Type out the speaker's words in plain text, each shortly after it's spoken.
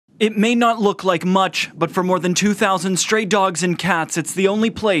It may not look like much, but for more than 2,000 stray dogs and cats, it's the only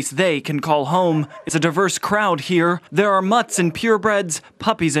place they can call home. It's a diverse crowd here. There are mutts and purebreds,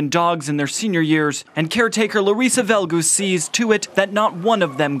 puppies and dogs in their senior years, and caretaker Larissa Velgus sees to it that not one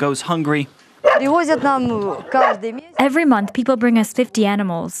of them goes hungry. Every month, people bring us 50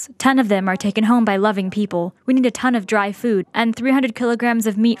 animals. 10 of them are taken home by loving people. We need a ton of dry food and 300 kilograms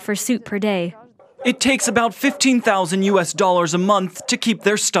of meat for soup per day. It takes about $15,000 a month to keep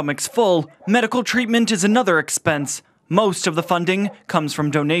their stomachs full. Medical treatment is another expense. Most of the funding comes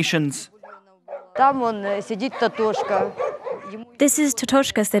from donations. This is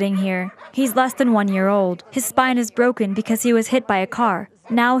Totoshka sitting here. He's less than 1 year old. His spine is broken because he was hit by a car.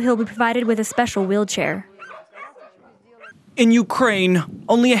 Now he'll be provided with a special wheelchair. In Ukraine,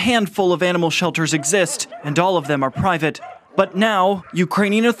 only a handful of animal shelters exist, and all of them are private. But now,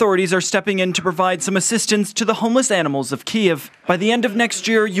 Ukrainian authorities are stepping in to provide some assistance to the homeless animals of Kyiv. By the end of next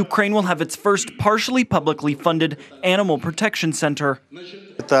year, Ukraine will have its first partially publicly funded animal protection center.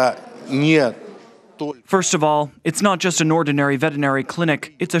 First of all, it's not just an ordinary veterinary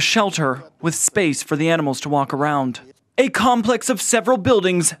clinic. It's a shelter with space for the animals to walk around. A complex of several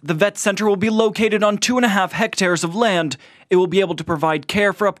buildings, the vet center will be located on 2.5 hectares of land. It will be able to provide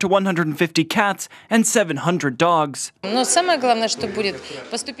care for up to 150 cats and 700 dogs. It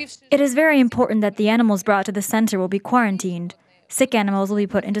is very important that the animals brought to the center will be quarantined. Sick animals will be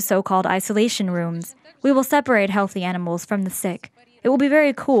put into so-called isolation rooms. We will separate healthy animals from the sick. It will be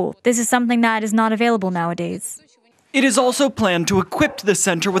very cool. This is something that is not available nowadays. It is also planned to equip the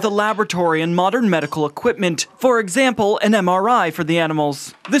center with a laboratory and modern medical equipment. For example, an MRI for the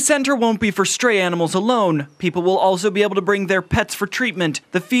animals. The center won't be for stray animals alone. People will also be able to bring their pets for treatment,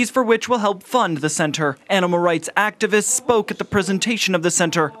 the fees for which will help fund the center. Animal rights activists spoke at the presentation of the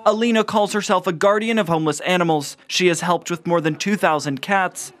center. Alina calls herself a guardian of homeless animals. She has helped with more than 2,000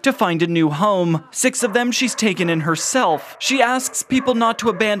 cats to find a new home. 6 of them she's taken in herself. She asks people not to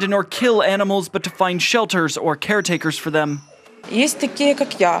abandon or kill animals, but to find shelters or caretakers for them. There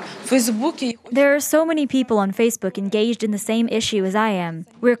are so many people on Facebook engaged in the same issue as I am.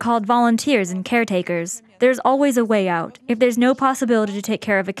 We're called volunteers and caretakers. There's always a way out. If there's no possibility to take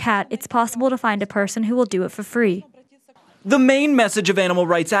care of a cat, it's possible to find a person who will do it for free. The main message of animal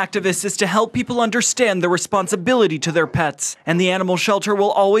rights activists is to help people understand the responsibility to their pets. And the animal shelter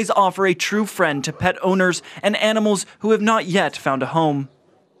will always offer a true friend to pet owners and animals who have not yet found a home.